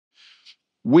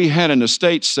We had an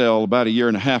estate sale about a year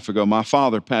and a half ago. My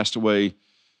father passed away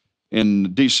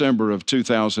in December of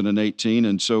 2018,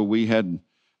 and so we had,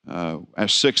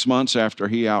 6 months after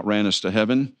he outran us to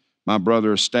heaven, my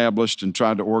brother established and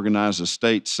tried to organize a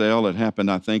estate sale. It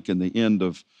happened, I think, in the end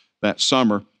of that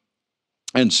summer.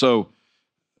 And so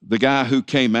the guy who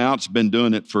came out's been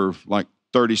doing it for like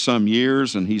 30-some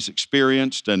years, and he's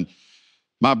experienced. And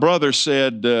my brother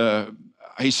said,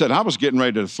 he said, I was getting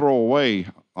ready to throw away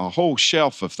a whole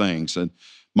shelf of things. And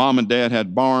Mom and Dad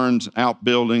had barns,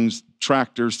 outbuildings,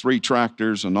 tractors, 3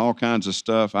 tractors, and all kinds of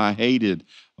stuff. I hated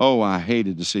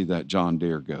to see that John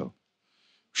Deere go.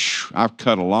 I've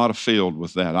cut a lot of field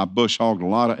with that. I bush hogged a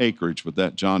lot of acreage with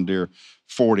that John Deere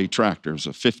 40 tractor. It was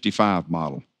a 55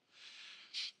 model.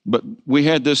 But we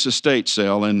had this estate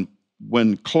sale, and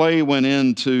when Clay went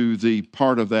into the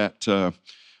part of that,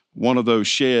 one of those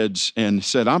sheds, and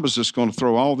said, I was just going to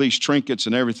throw all these trinkets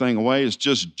and everything away. It's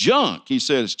just junk. He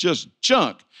said, it's just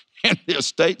junk. And the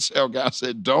estate sale guy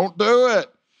said, don't do it.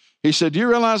 He said, do you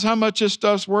realize how much this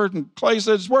stuff's worth? And Clay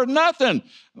said, it's worth nothing.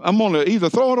 I'm going to either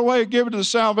throw it away or give it to the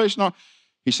Salvation Army.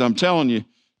 He said, I'm telling you,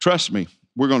 trust me,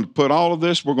 we're going to put all of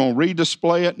this, we're going to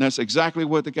redisplay it. And that's exactly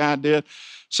what the guy did.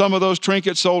 Some of those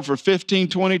trinkets sold for $15,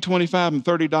 $20, $25, and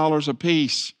 $30 a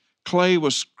piece. Clay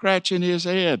was scratching his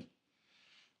head.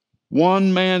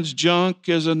 One man's junk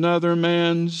is another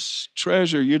man's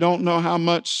treasure. You don't know how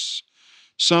much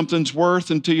something's worth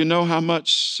until you know how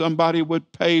much somebody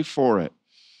would pay for it.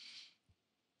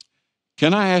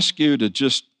 Can I ask you to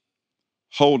just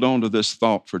hold on to this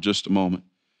thought for just a moment?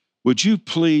 Would you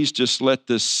please just let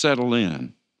this settle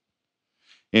in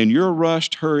your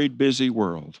rushed, hurried, busy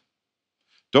world?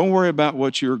 Don't worry about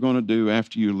what you're going to do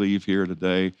after you leave here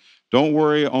today. Don't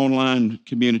worry, online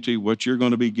community, what you're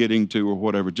going to be getting to or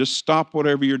whatever. Just stop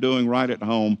whatever you're doing right at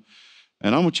home.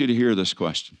 And I want you to hear this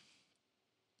question.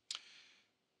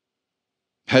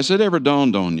 Has it ever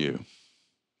dawned on you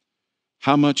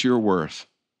how much you're worth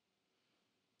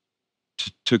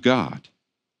to God?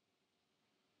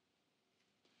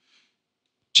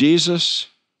 Jesus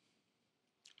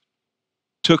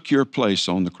took your place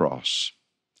on the cross.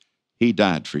 He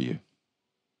died for you.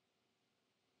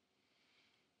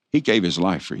 He gave his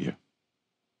life for you.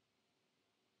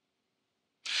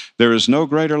 There is no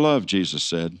greater love, Jesus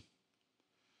said,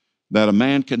 that a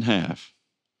man can have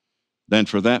than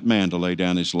for that man to lay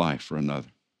down his life for another.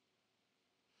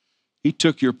 He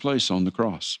took your place on the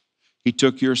cross. He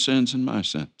took your sins and my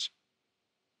sins.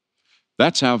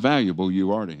 That's how valuable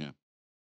you are to him.